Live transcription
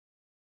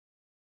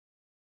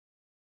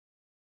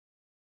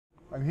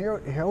I'm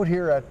out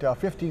here at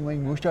 15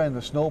 Wing Moose Jaw in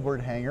the Snowbird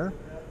hangar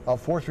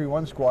of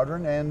 431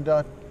 Squadron, and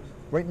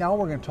right now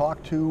we're going to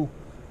talk to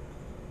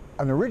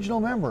an original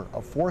member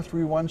of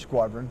 431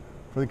 Squadron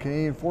for the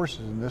Canadian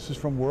Forces, and this is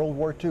from World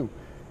War II.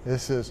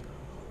 This is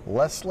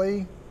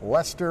Leslie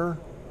Lester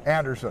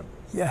Anderson.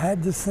 You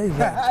had to say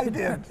that. I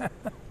did.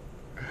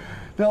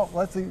 Now,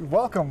 Leslie,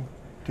 welcome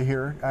to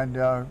here, and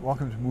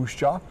welcome to Moose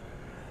Jaw.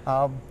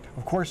 Of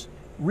course,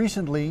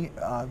 recently,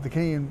 the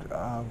Canadian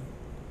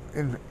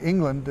in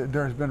England,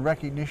 there has been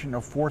recognition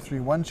of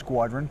 431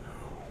 Squadron,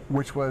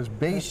 which was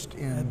based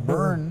in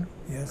Bern.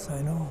 Yes,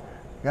 I know.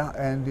 Yeah,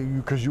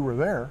 and because you were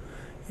there.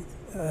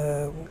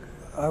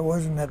 I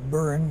wasn't at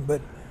Bern, but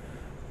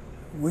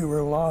we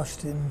were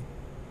lost in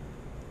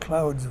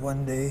clouds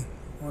one day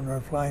when we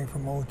were flying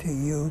from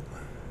OTU.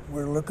 We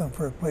were looking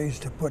for a place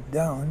to put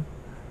down,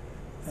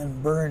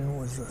 and Bern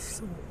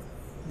was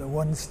the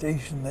one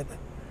station that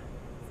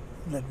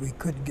we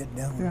could get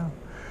down. Yeah.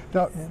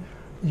 Now,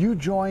 you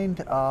joined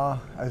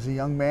as a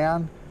young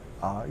man.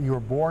 You were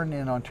born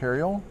in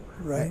Ontario,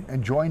 right?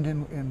 And joined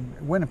in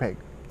Winnipeg.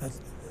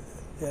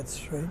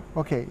 That's right.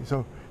 Okay,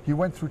 so you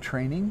went through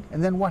training,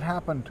 and then what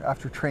happened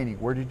after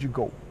training? Where did you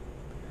go?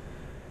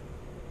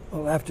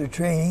 Well, after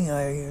training,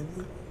 I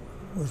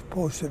was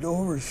posted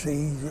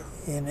overseas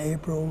in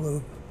April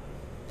of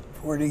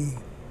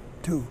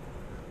 '42,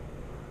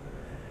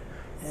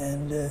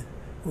 and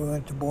we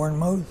went to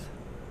Bournemouth,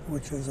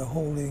 which is a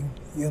holding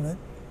unit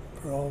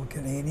for all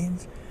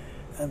Canadians,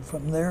 and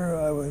from there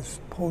I was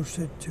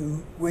posted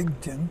to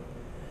Wigton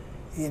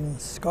in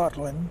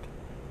Scotland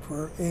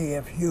for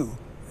AFU,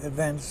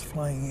 Advanced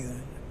Flying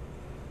Unit.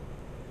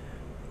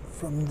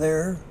 From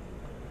there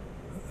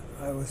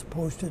I was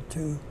posted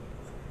to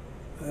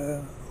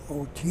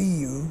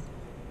OTU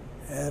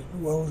at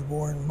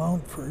Wellesbourne,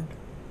 Mountford,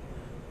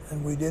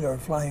 and we did our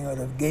flying out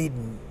of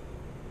Gaydon.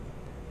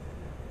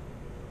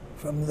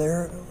 From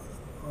there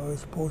I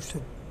was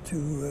posted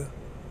to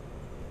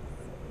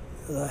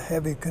the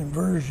heavy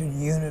conversion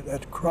unit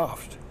at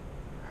Croft.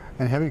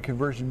 And heavy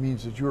conversion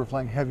means that you were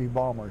flying heavy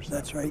bombers.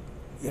 That's right,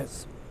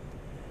 yes.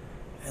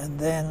 And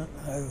then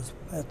I was,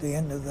 at the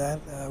end of that,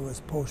 I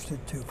was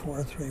posted to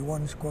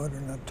 431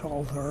 Squadron at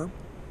Tallthorpe,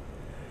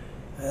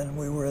 and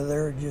we were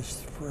there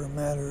just for a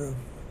matter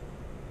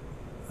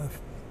of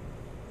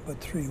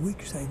about 3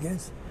 weeks, I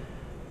guess.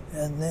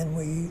 And then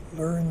we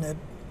learned that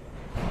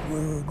we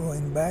were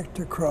going back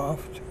to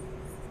Croft,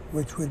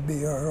 which would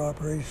be our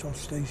operational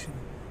station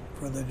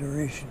for the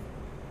duration.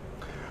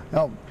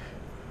 Now,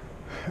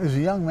 as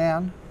a young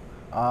man,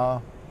 I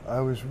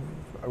was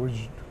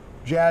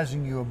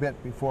jazzing you a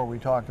bit before we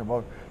talked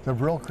about the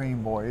Brill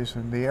Cream boys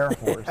and the Air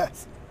Force.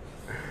 Yes.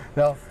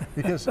 Now,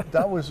 because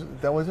that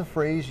was a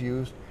phrase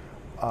used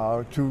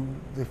to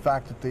the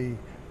fact that the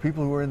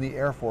people who were in the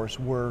Air Force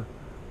were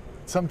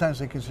sometimes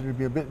they considered to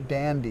be a bit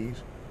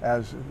dandies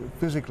as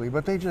physically,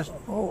 but they just...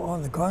 Oh,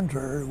 on the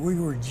contrary, we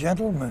were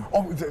gentlemen.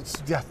 Oh,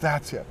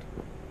 that's it.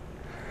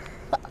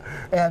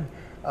 And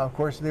of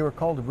course, they were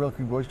called the Brill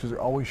Cream boys because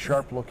they're always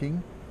sharp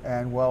looking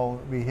and well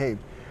behaved.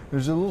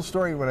 There's a little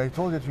story when I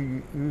told it to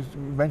you, you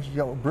mentioned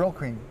Brill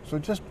Cream. So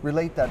just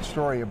relate that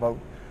story about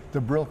the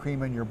Brill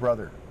Cream and your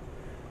brother.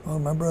 Well,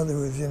 my brother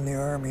was in the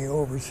Army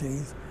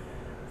overseas,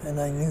 and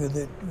I knew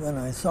that when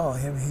I saw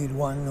him, he'd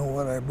want to know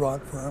what I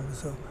brought for him.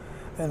 So,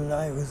 and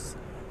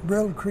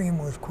Brill Cream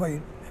was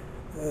quite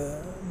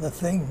the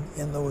thing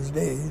in those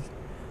days.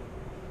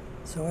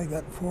 So I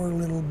got 4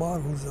 little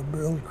bottles of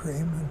Brill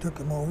Cream and took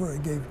them over. I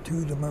gave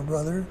 2 to my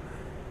brother,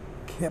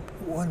 kept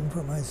 1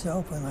 for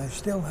myself, and I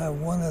still have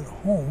 1 at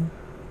home,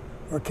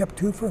 or kept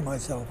 2 for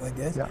myself, I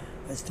guess. Yeah.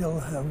 I still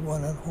have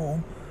 1 at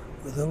home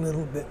with a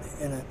little bit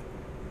in it.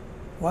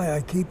 Why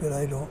I keep it,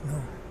 I don't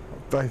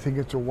know. I think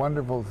it's a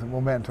wonderful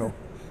memento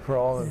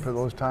for for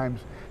those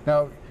times.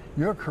 Now,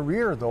 your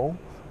career, though,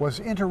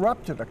 was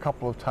interrupted a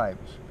couple of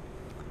times.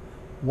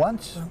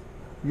 Once,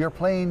 your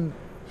plane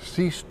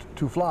ceased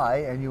to fly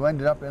and you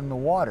ended up in the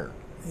water.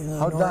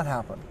 How did that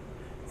happen?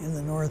 In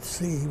the North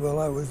Sea. Well,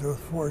 I was with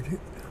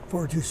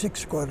 426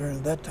 Squadron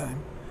at that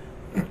time.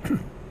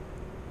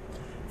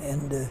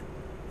 And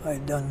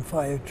I'd done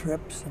 5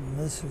 trips, and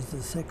this was the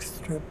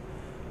 6th trip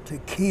to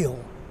Kiel,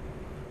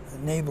 a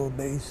naval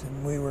base,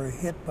 and we were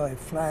hit by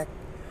flak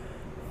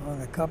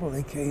on a couple of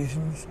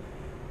occasions.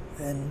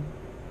 And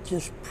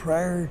just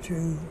prior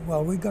to,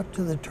 well, we got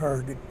to the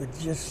target, but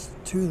just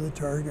to the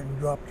target and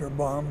dropped our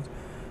bombs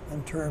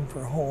and turned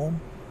for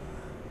home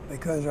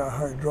because our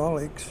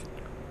hydraulics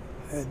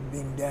had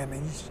been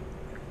damaged.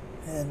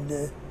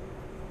 And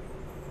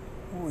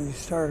we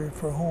started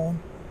for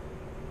home,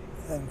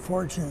 and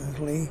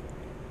fortunately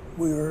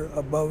we were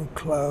above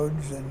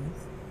clouds and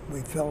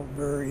we felt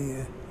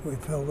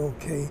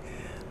okay.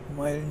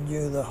 Mind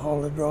you, the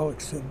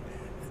hydraulics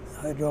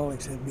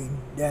had been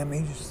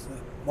damaged. The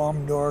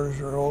bomb doors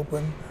were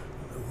open,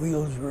 the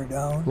wheels were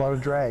down. A lot of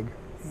drag.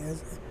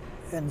 Yes,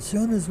 and as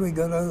soon as we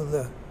got out of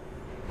the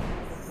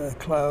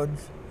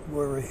clouds, we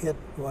were hit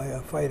by a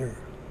fighter,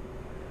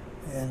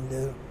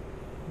 and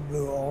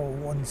blew all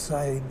one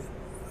side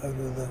out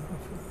of the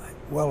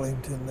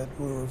Wellington that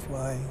we were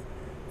flying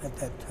at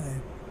that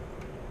time.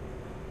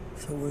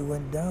 So we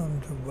went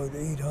down to about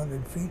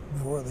 800 feet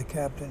before the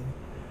captain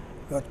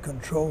got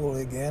control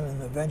again,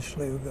 and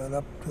eventually we got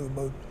up to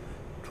about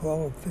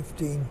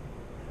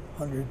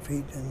 1,500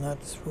 feet, and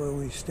that's where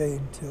we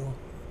stayed till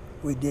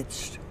we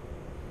ditched.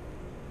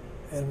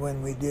 And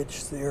when we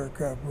ditched, the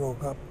aircraft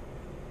broke up,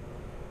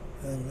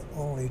 and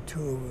only 2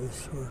 of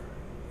us were.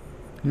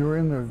 You were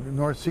in the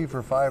North Sea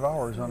for 5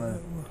 hours on a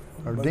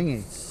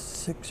dinghy.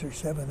 6 or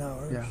 7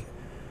 hours. Yeah.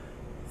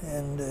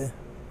 And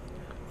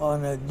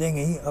on a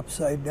dinghy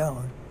upside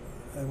down,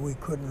 and we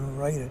couldn't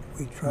right it.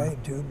 We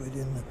tried to, but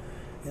in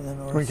the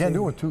North Sea. We can't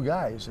do it with 2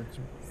 guys.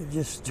 It's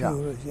just 2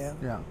 of us, yeah.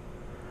 Yeah.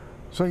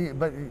 So,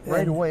 but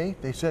right away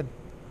they said,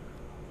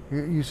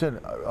 you said,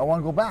 I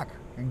want to go back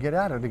and get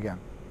at it again.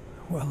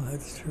 Well,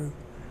 that's true.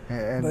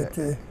 And but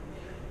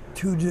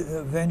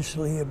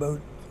eventually,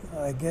 about,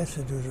 I guess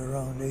it was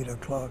around 8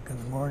 o'clock in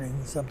the morning,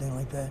 something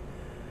like that,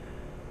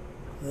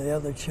 the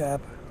other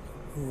chap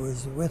who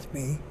was with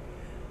me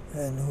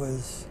and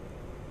was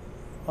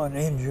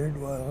uninjured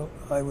while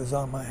I was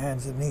on my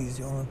hands and knees,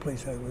 the only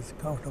place I was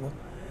comfortable,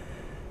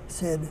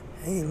 said,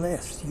 "Hey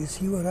Les, you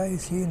see what I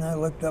see?" And I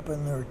looked up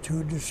and there were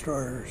 2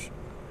 destroyers.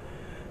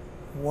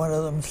 One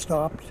of them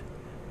stopped.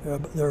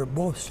 They were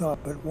both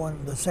stopped, but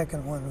the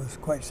second one was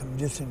quite some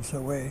distance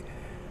away.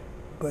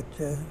 But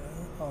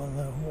on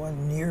the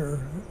one near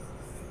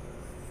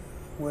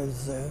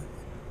was a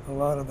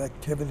lot of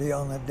activity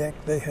on the deck.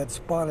 They had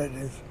spotted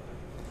us,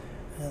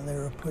 and they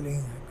were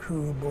putting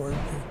crew aboard,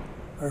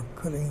 or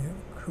putting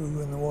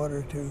crew in the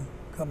water to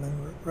come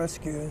and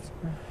rescue us.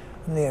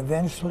 And they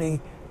eventually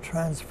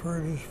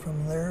transferred us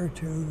from there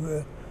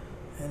to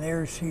an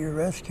air-sea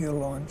rescue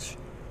launch,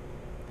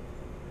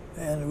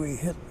 and we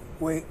hit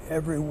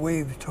every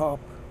wave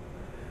top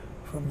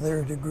from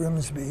there to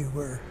Grimsby,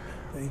 where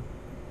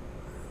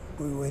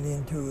we went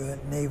into a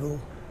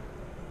naval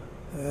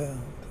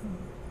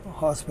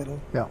hospital.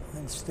 Yeah.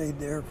 And stayed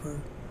there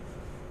for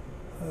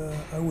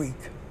a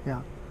week.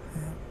 Yeah.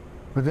 Yeah.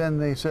 But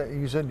then you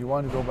said you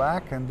wanted to go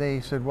back, and they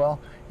said, well,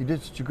 you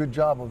did such a good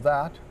job of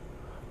that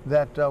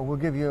we'll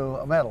give you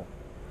a medal.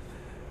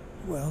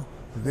 Well,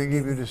 they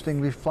gave you a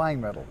Distinguished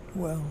Flying Medal.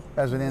 Well,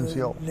 as an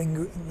NCO. The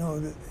Distinguished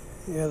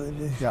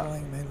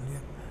Flying Medal, yeah.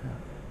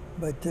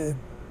 But the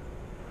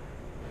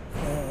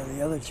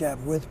other chap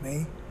with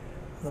me,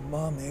 the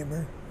bomb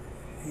aimer,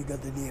 he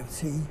got the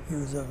DFC. He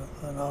was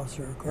an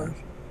officer, of course.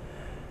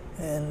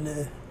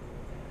 And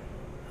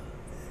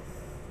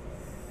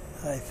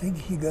I think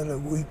he got a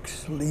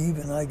week's leave,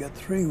 and I got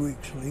 3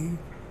 weeks leave.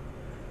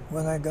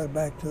 When I got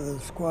back to the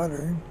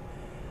squadron,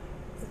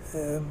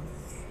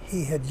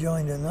 he had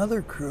joined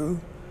another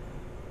crew,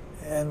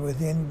 and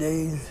within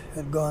days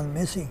had gone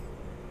missing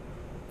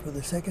for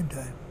the second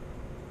time.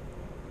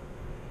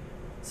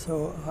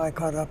 So I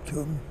caught up to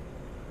him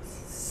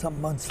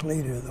some months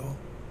later, though.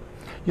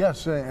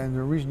 Yes, and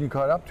the reason you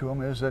caught up to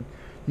him is that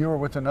you were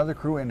with another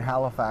crew in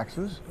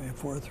Halifax's. In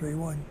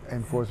 431.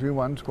 In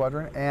 431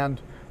 Squadron, and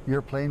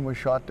your plane was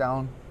shot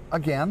down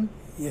again.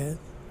 Yes.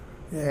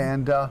 Yeah.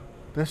 And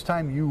this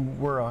time you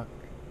were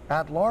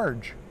at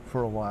large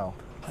for a while.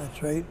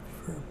 That's right,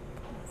 for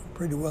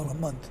pretty well a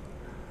month.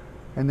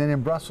 And then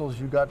in Brussels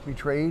you got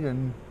betrayed,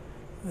 and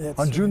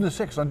on June the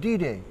 6th, on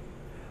D-Day.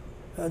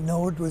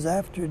 No, it was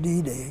after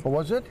D-Day. Oh,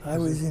 was it? I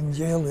was in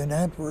jail in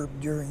Antwerp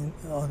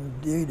on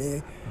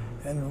D-Day,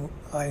 and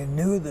I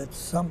knew that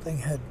something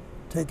had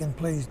taken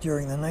place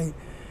during the night,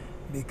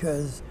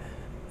 because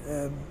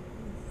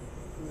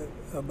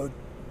about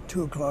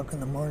 2 o'clock in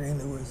the morning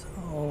there was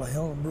all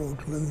hell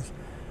broke loose,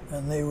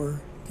 and they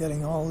were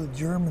getting all the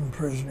German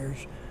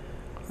prisoners,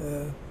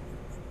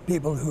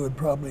 people who had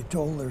probably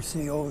told their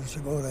COs to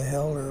go to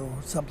hell or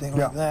something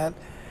like that.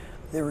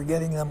 They were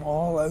getting them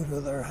all out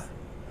of their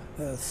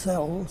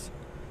cells,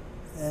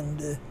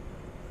 and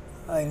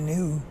I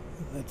knew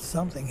that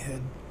something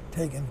had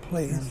taken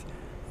place,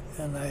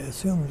 and I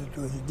assumed it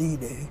was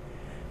D-Day.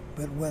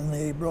 But when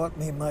they brought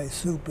me my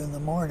soup in the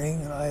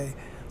morning, and I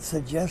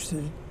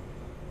suggested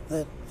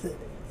that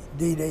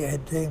D-Day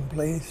had taken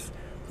place,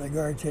 the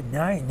guard said,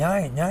 "Nine."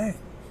 I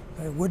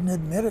wouldn't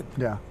admit it.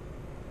 Yeah.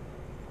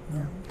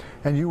 Yeah.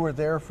 And you were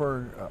there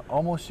for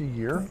almost a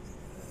year?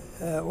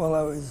 Well,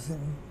 I was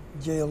in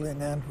jail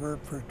in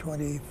Antwerp for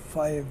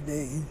 25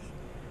 days,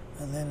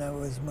 and then I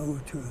was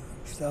moved to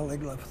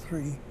Stalag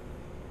 3,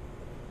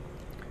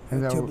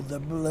 and to the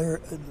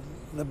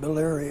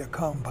Balearia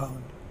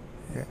compound.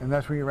 Yeah, and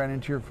that's where you ran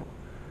into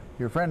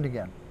your friend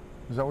again.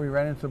 Is that where you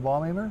ran into the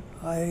bomb aimer?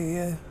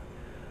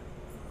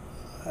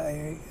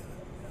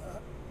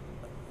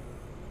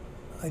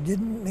 I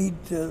didn't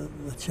meet the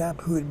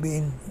chap who had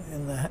been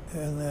in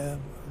the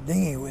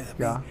dinghy with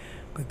me,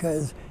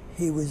 because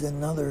he was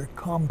another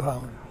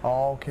compound.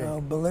 Oh, okay. Now,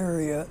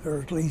 Balearia, or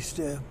at least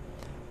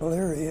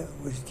Balearia,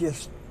 was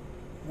just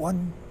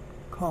one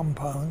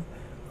compound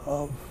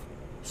of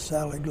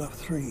Stalag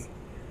 3.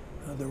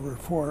 There were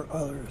 4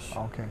 others.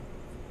 Okay.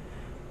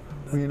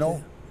 But, well, you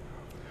know,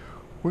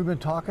 we've been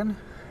talking,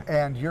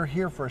 and you're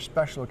here for a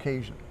special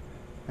occasion.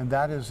 and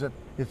that is that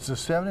it's the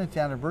 70th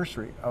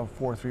anniversary of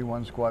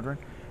 431 Squadron,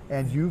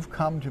 and you've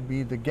come to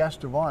be the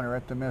guest of honor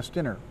at the mess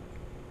dinner,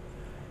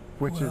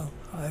 which is...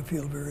 I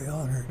feel very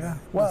honored. Yeah.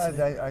 Well,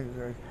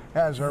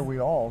 as are we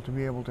all, to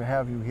be able to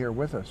have you here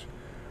with us.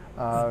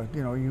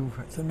 You know,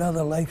 it's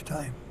another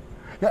lifetime.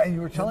 Yeah, and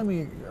you were telling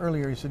me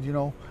earlier, you said, you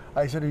know,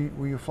 I said,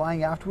 were you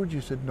flying afterwards?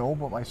 You said, no,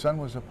 but my son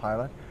was a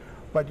pilot.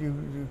 But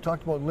you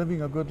talked about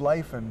living a good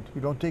life, and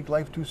you don't take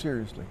life too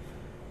seriously.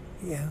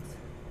 Yes.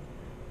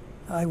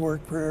 I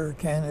worked for Air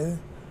Canada.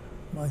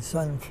 My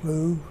son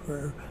flew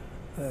for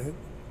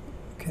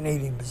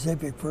Canadian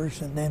Pacific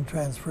first and then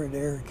transferred to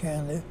Air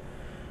Canada.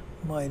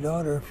 My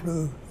daughter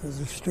flew as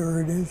a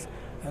stewardess,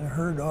 and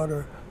her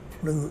daughter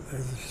flew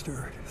as a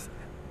stewardess.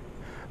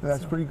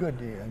 That's pretty good,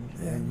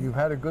 and you've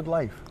had a good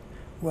life.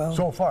 Well,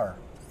 so far.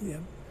 Yeah.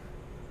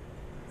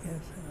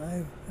 Yes,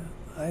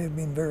 I have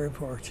been very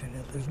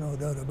fortunate. There's no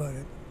doubt about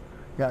it.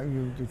 Yeah,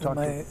 you talked.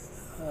 I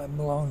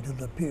belong to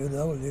the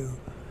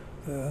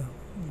POW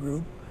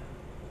group,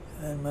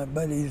 and my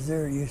buddies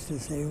there used to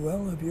say,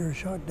 "Well, if you're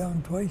shot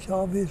down twice,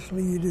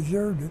 obviously you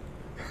deserved it."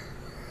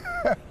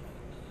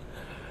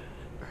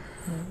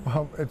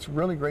 Well, it's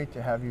really great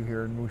to have you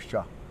here in Moose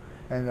Jaw,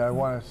 and I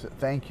want to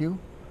thank you.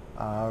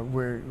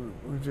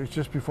 It's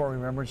just before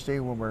Remembrance Day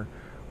when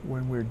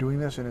we're doing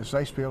this, and it's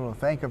nice to be able to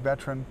thank a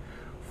veteran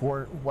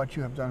for what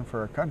you have done for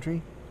our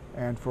country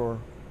and for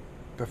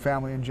the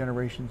family and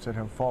generations that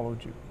have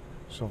followed you.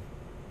 So,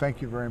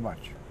 thank you very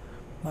much.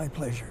 My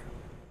pleasure.